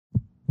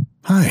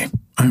Hi,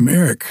 I'm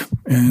Eric,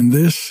 and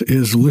this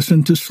is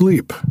Listen to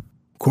Sleep,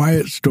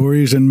 quiet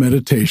stories and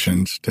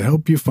meditations to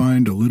help you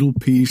find a little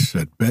peace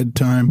at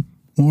bedtime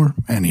or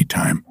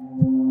anytime.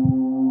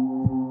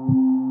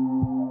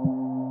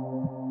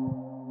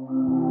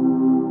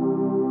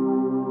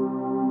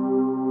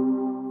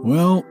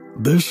 Well,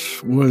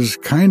 this was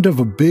kind of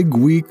a big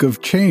week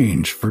of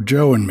change for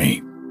Joe and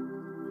me.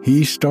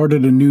 He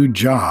started a new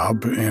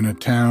job in a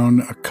town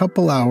a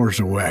couple hours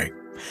away.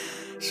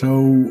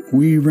 So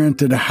we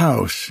rented a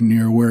house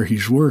near where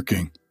he's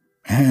working,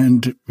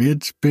 and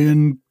it's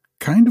been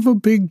kind of a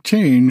big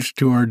change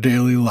to our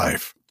daily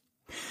life.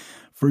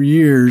 For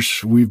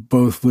years, we've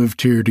both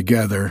lived here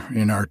together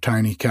in our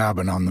tiny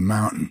cabin on the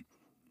mountain,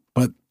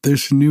 but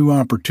this new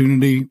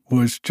opportunity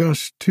was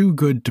just too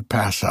good to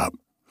pass up.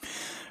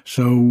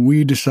 So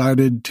we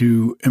decided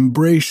to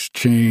embrace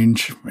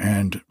change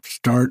and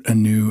start a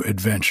new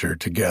adventure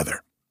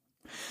together.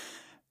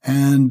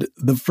 And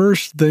the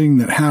first thing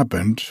that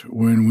happened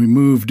when we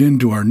moved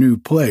into our new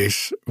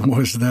place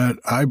was that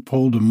I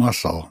pulled a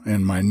muscle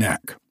in my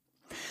neck.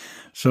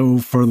 So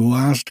for the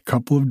last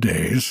couple of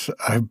days,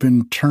 I've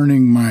been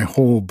turning my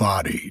whole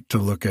body to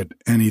look at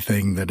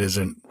anything that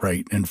isn't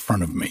right in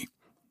front of me.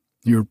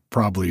 You're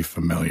probably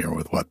familiar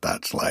with what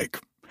that's like.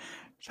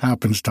 It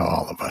happens to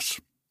all of us.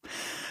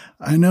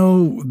 I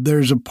know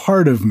there's a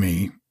part of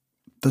me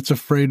that's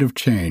afraid of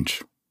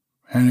change.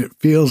 And it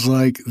feels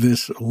like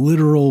this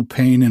literal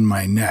pain in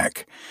my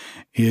neck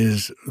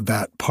is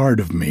that part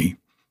of me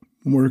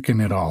working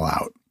it all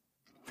out.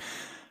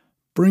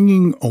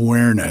 Bringing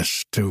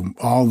awareness to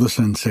all the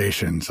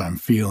sensations I'm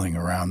feeling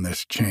around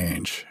this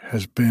change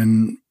has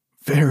been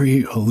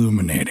very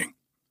illuminating.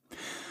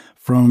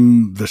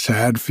 From the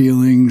sad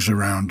feelings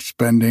around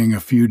spending a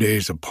few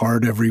days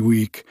apart every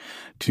week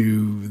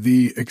to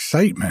the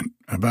excitement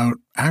about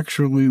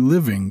actually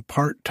living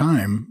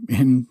part-time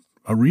in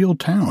a real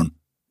town.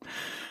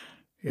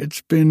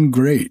 It's been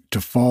great to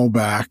fall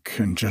back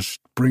and just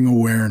bring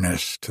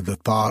awareness to the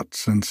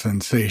thoughts and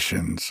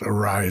sensations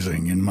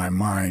arising in my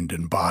mind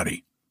and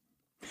body.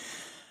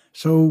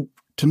 So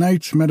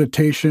tonight's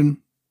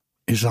meditation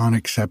is on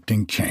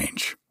accepting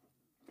change.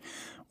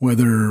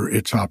 Whether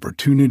it's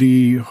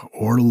opportunity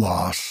or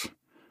loss,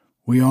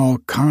 we all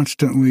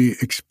constantly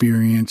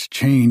experience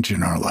change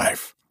in our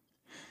life.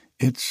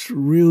 It's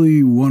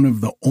really one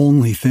of the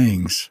only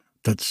things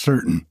that's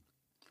certain.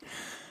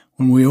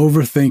 When we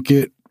overthink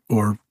it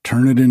or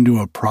turn it into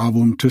a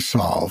problem to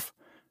solve,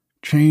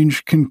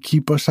 change can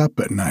keep us up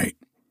at night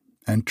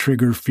and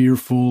trigger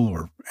fearful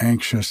or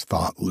anxious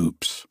thought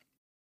loops.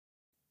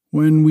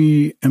 When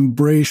we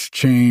embrace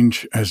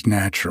change as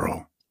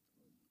natural,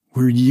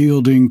 we're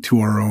yielding to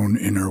our own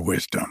inner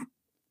wisdom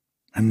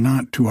and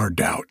not to our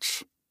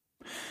doubts.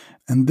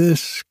 And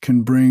this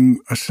can bring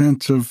a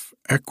sense of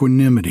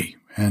equanimity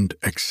and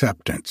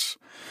acceptance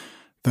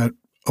that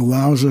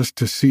allows us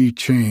to see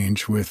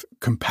change with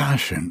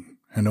compassion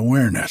and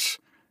awareness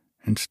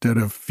instead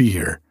of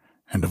fear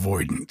and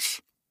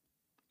avoidance.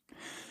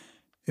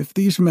 If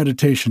these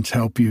meditations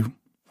help you,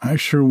 I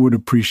sure would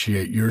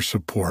appreciate your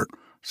support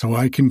so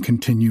I can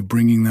continue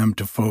bringing them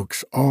to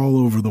folks all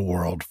over the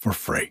world for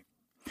free.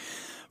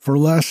 For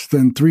less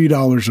than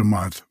 $3 a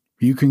month,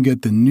 you can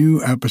get the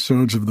new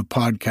episodes of the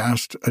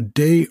podcast a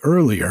day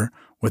earlier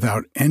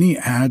without any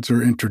ads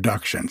or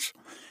introductions.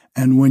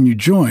 And when you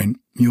join,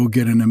 you'll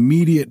get an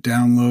immediate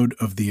download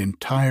of the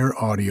entire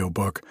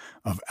audiobook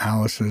of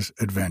Alice's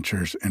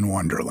Adventures in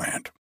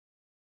Wonderland.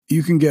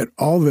 You can get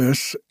all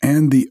this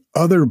and the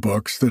other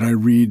books that I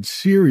read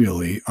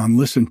serially on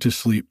Listen to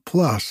Sleep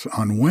Plus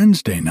on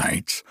Wednesday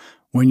nights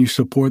when you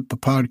support the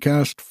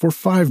podcast for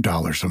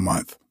 $5 a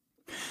month.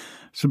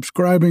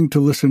 Subscribing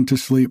to Listen to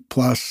Sleep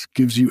Plus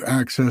gives you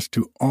access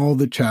to all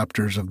the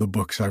chapters of the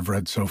books I've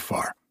read so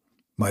far,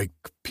 like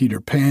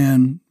Peter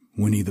Pan,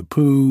 Winnie the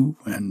Pooh,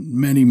 and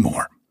many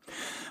more.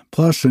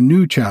 Plus a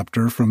new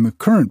chapter from the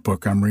current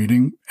book I'm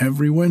reading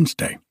every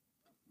Wednesday.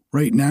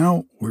 Right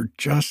now, we're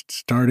just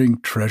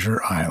starting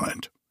Treasure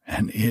Island,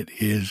 and it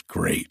is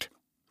great.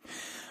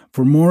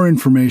 For more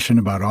information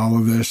about all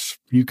of this,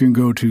 you can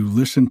go to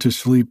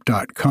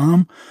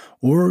listentosleep.com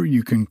or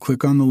you can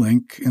click on the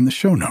link in the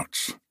show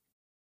notes.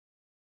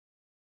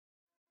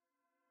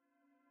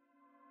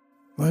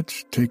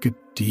 Let's take a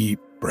deep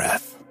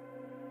breath.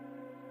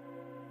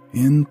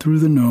 In through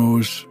the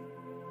nose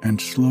and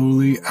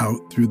slowly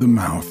out through the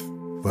mouth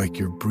like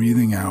you're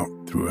breathing out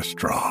through a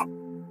straw.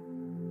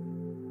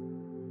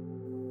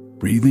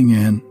 Breathing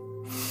in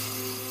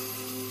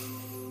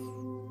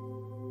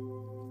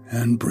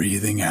and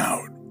breathing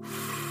out.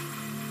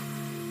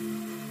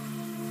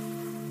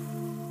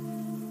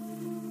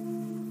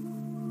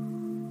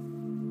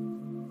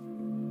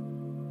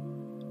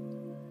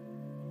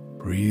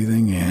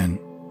 Breathing in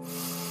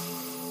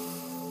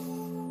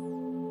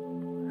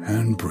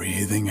and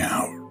breathing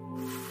out.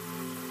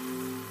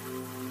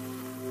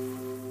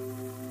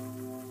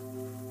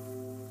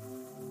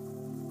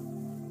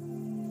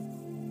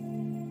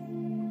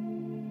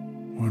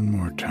 One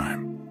more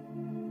time.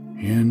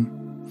 In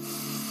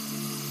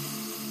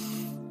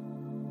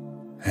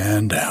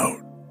and out.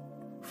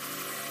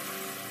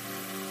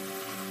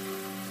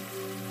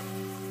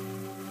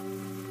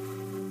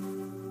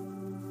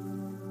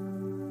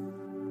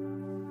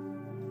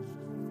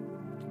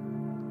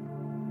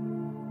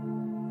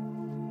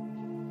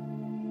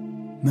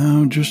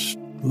 Now just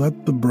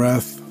let the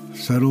breath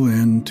settle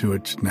into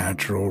its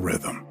natural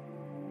rhythm.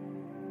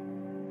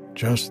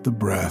 Just the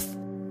breath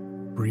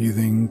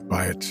breathing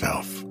by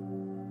itself.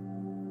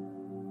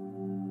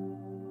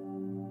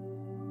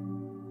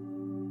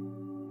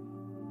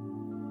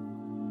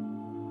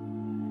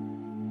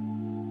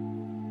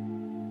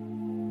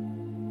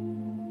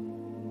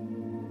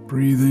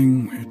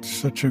 Breathing, it's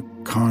such a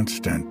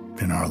constant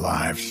in our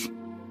lives,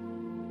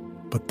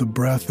 but the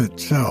breath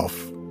itself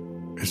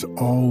is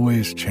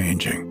always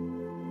changing.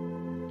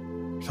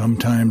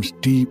 Sometimes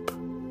deep,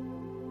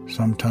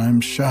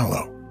 sometimes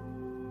shallow,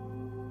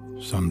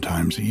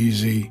 sometimes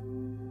easy,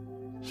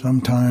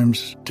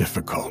 sometimes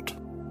difficult.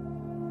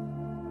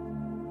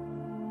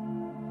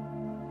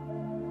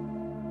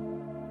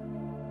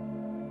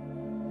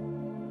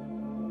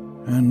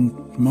 And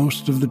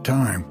most of the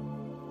time,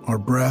 our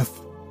breath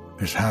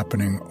is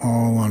happening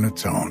all on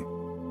its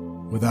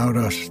own, without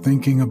us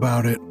thinking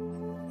about it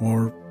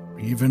or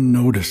even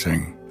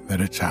noticing that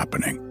it's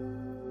happening.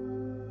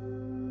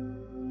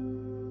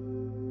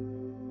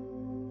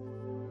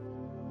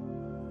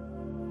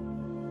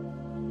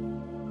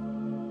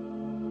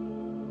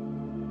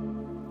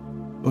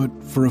 But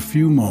for a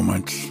few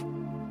moments,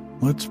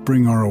 let's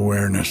bring our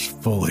awareness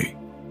fully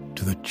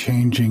to the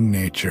changing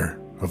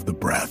nature of the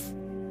breath.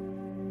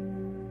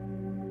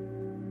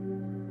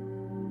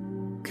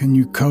 Can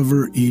you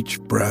cover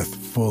each breath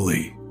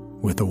fully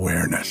with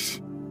awareness?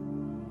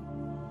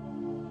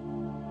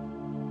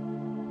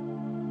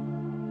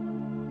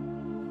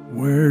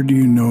 Where do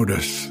you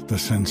notice the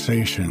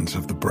sensations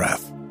of the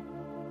breath?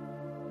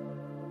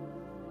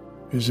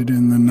 Is it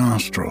in the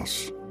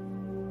nostrils,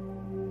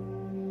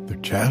 the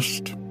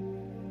chest,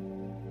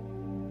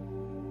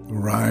 the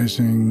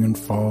rising and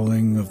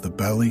falling of the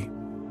belly?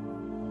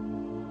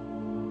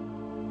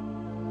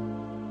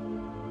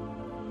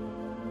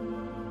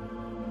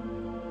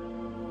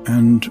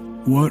 And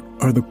what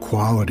are the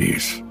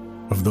qualities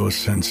of those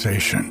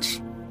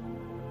sensations?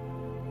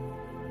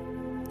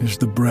 Is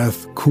the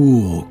breath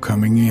cool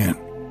coming in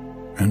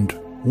and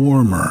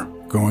warmer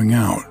going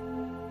out?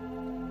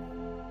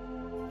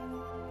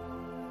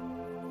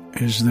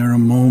 Is there a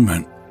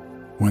moment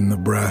when the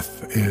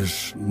breath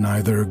is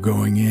neither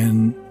going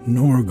in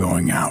nor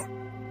going out?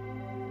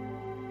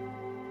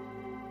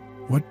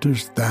 What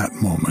does that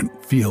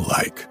moment feel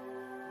like?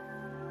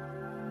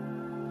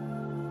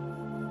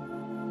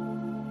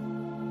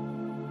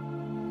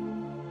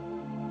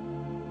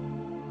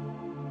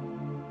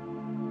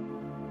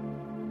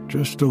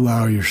 Just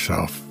allow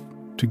yourself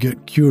to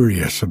get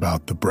curious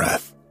about the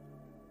breath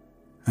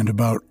and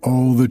about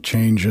all the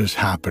changes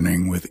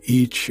happening with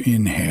each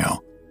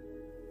inhale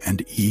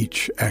and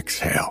each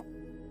exhale.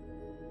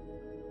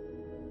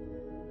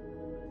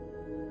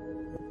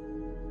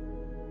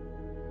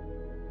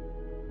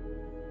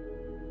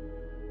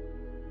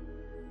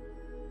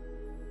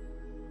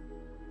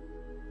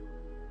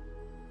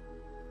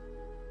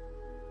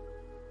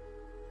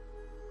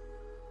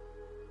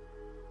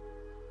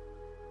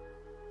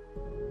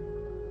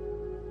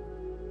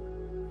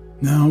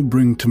 Now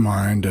bring to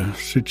mind a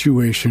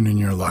situation in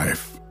your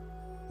life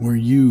where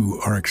you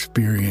are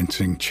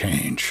experiencing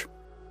change.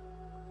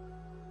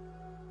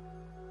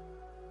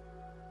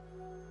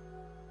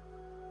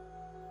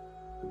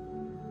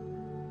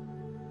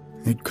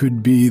 It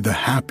could be the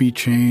happy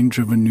change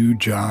of a new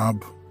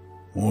job,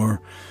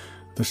 or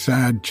the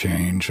sad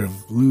change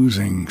of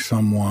losing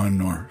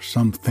someone or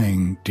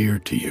something dear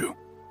to you.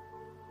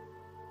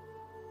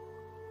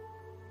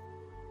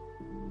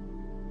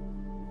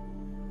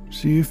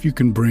 See if you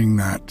can bring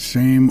that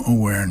same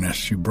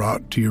awareness you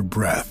brought to your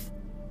breath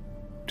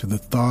to the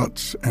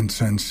thoughts and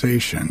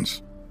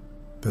sensations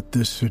that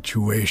this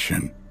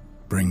situation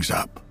brings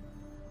up.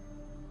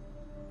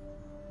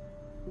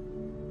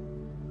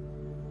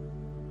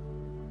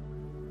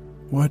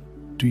 What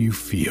do you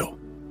feel?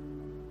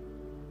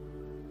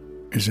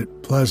 Is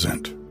it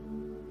pleasant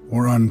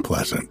or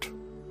unpleasant?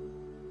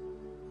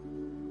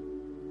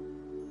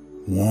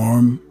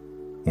 Warm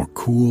or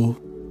cool?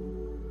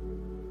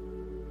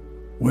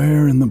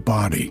 Where in the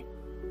body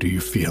do you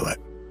feel it?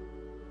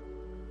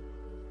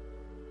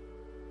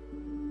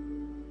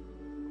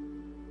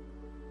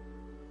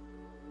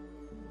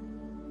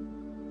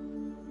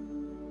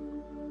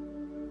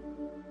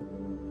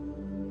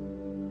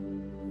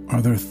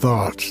 Are there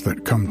thoughts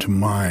that come to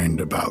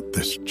mind about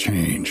this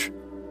change?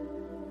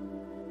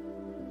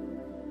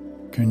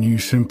 Can you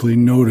simply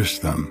notice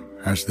them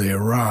as they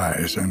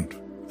arise and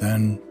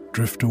then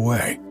drift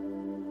away?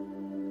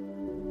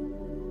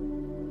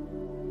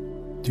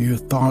 Do your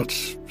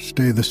thoughts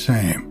stay the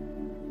same?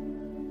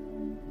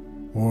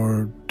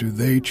 Or do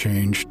they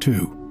change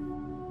too?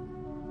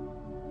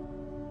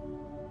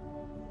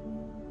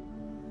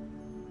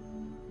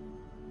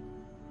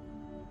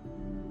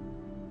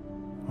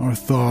 Our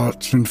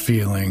thoughts and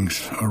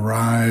feelings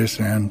arise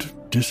and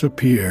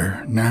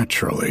disappear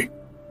naturally,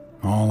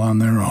 all on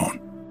their own.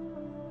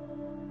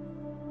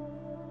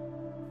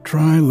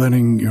 Try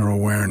letting your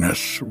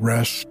awareness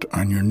rest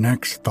on your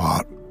next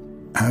thought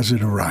as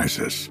it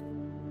arises.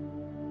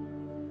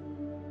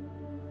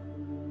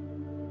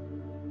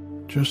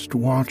 Just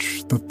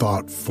watch the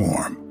thought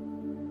form.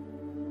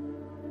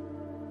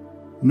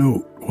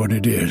 Note what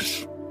it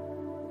is.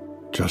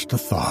 Just a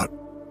thought.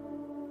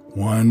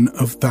 One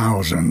of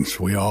thousands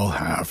we all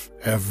have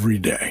every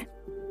day.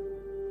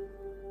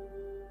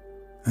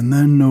 And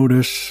then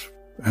notice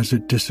as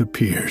it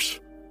disappears.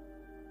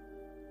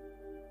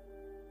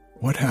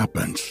 What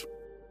happens?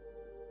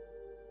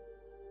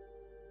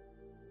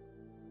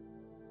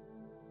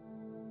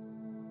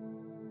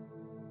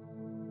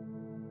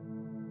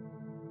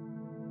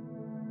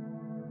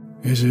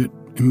 Is it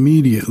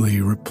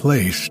immediately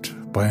replaced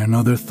by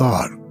another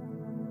thought?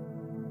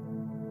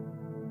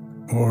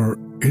 Or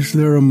is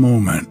there a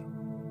moment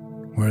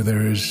where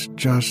there is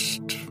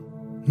just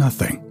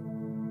nothing,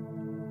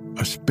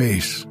 a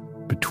space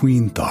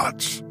between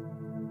thoughts?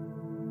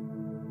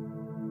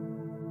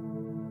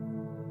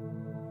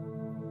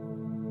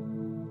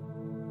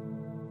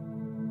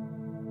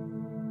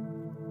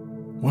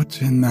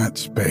 What's in that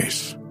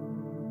space?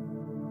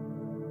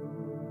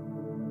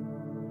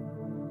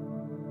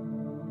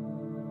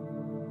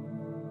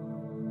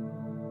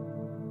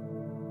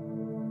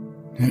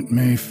 It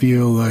may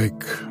feel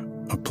like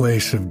a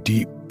place of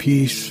deep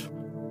peace,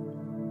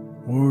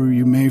 or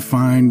you may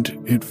find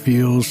it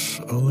feels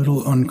a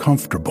little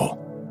uncomfortable.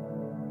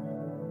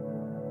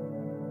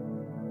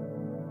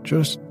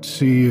 Just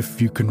see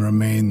if you can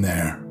remain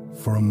there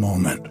for a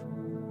moment.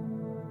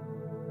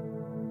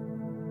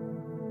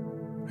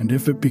 And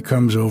if it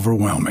becomes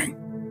overwhelming,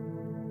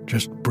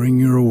 just bring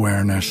your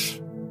awareness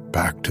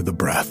back to the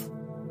breath.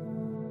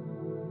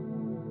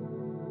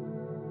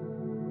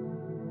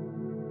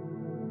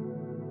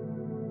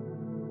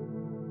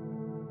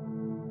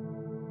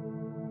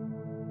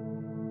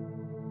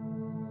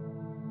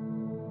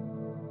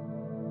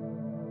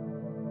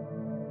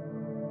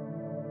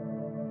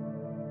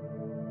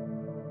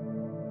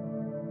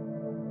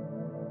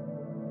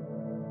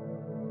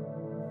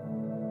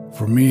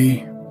 For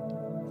me,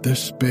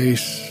 this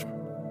space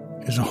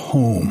is a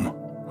home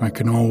I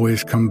can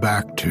always come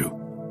back to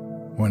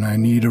when I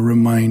need a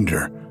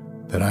reminder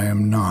that I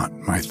am not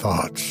my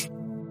thoughts.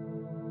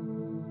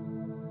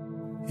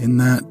 In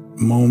that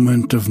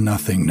moment of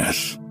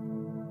nothingness,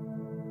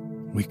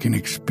 we can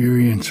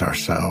experience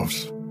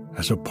ourselves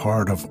as a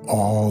part of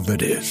all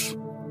that is.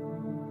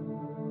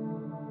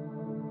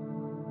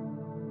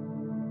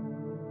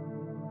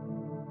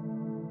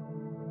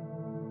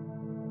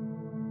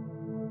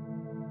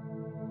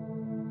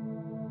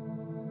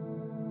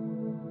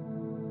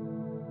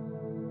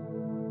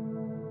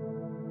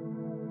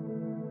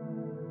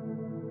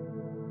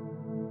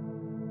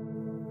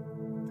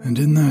 And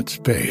in that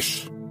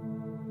space,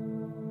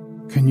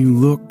 can you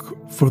look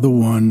for the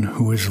one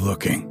who is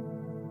looking?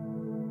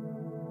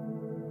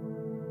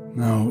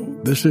 Now,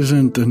 this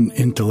isn't an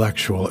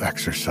intellectual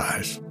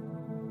exercise,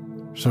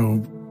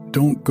 so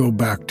don't go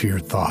back to your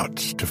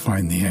thoughts to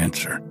find the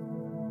answer.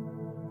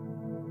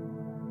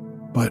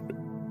 But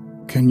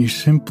can you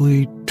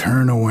simply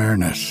turn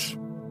awareness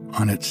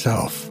on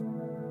itself?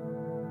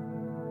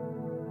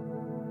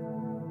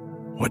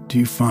 What do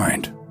you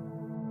find?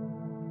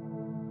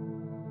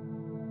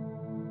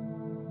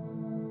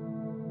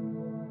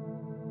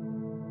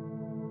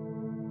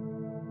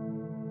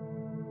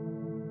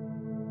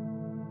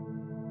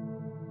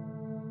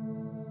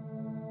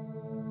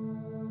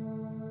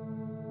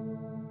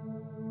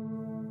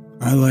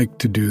 I like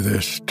to do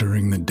this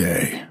during the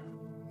day,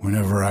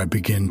 whenever I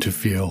begin to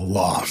feel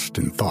lost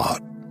in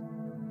thought.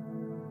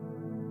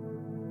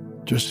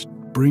 Just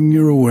bring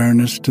your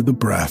awareness to the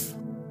breath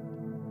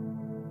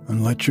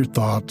and let your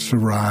thoughts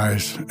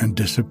arise and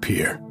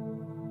disappear,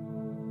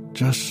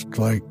 just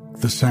like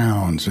the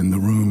sounds in the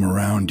room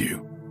around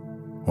you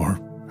or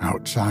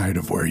outside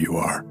of where you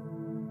are.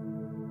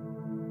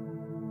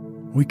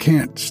 We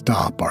can't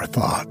stop our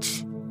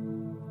thoughts,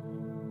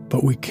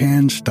 but we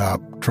can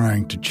stop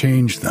trying to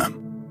change them,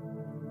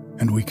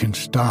 and we can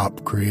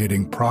stop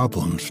creating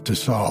problems to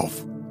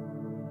solve.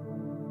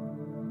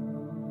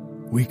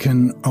 We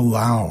can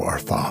allow our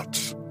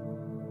thoughts,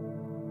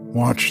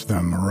 watch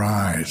them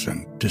arise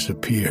and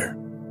disappear,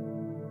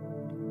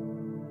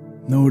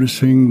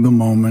 noticing the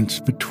moments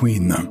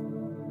between them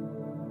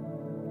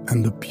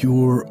and the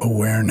pure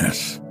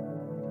awareness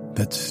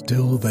that's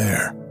still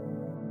there.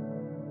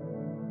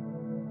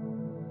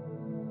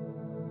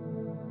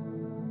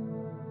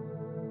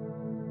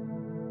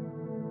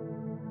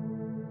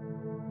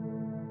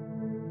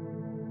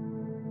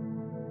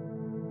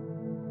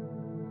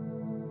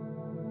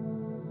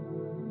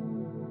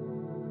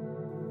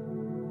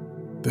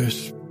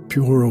 This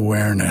pure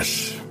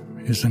awareness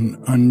is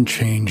an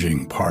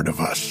unchanging part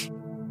of us,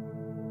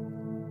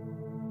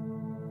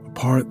 a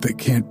part that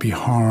can't be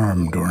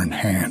harmed or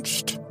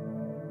enhanced,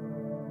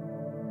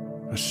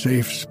 a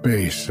safe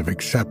space of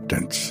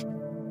acceptance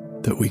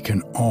that we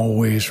can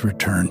always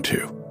return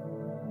to.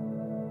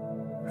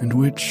 and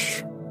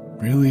which,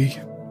 really,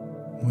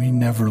 we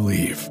never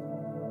leave.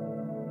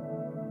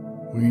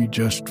 We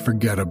just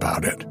forget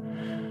about it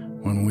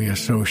when we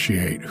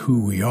associate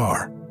who we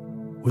are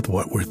with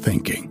what we're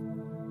thinking,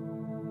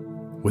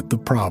 with the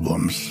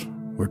problems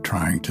we're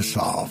trying to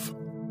solve.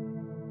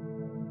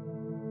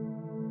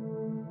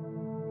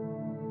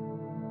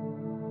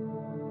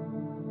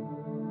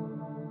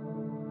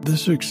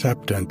 This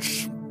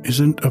acceptance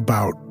isn't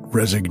about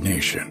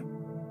resignation.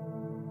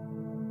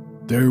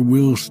 There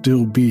will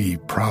still be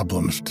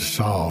problems to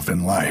solve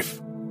in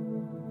life,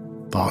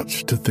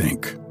 thoughts to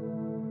think.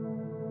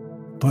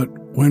 But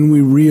when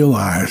we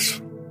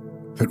realize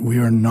that we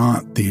are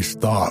not these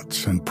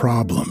thoughts and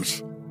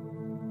problems,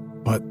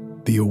 but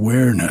the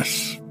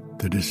awareness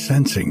that is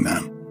sensing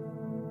them,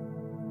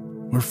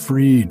 we're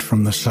freed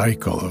from the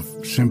cycle of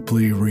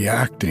simply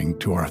reacting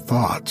to our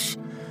thoughts,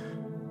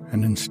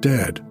 and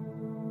instead,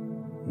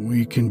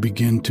 we can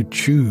begin to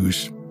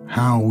choose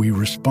how we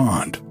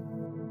respond.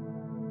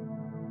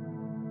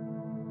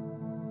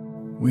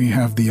 We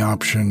have the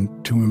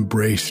option to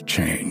embrace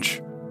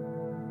change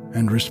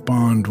and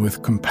respond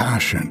with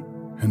compassion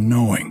and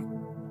knowing.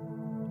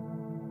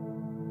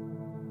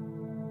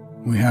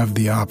 We have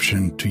the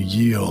option to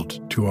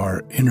yield to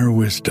our inner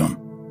wisdom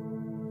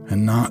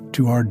and not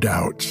to our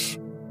doubts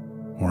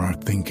or our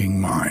thinking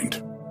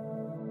mind.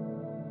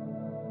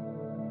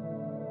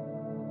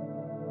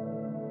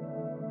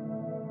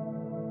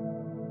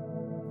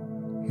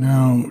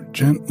 Now,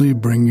 gently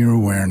bring your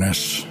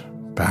awareness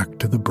back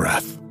to the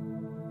breath.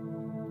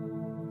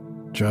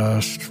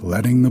 Just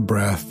letting the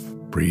breath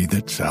breathe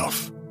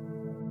itself.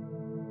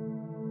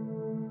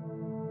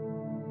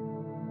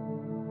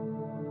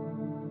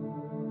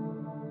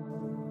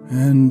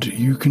 And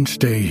you can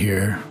stay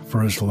here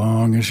for as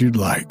long as you'd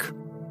like.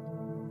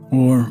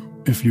 Or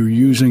if you're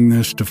using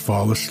this to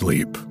fall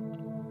asleep,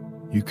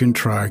 you can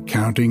try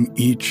counting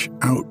each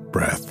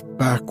out-breath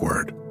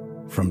backward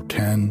from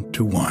 10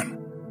 to 1,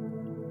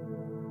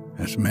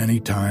 as many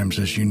times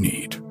as you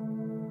need.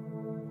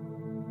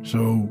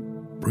 So,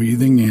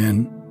 breathing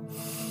in,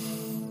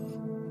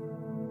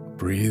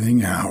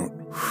 breathing out,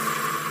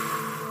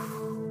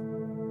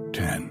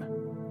 10.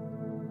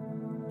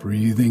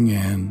 Breathing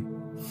in,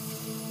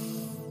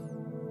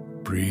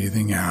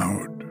 breathing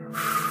out,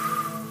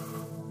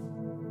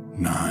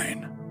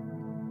 9.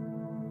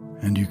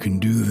 And you can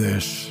do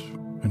this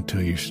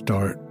until you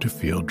start to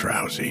feel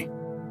drowsy.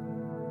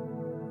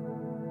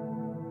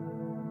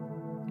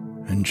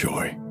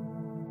 Enjoy.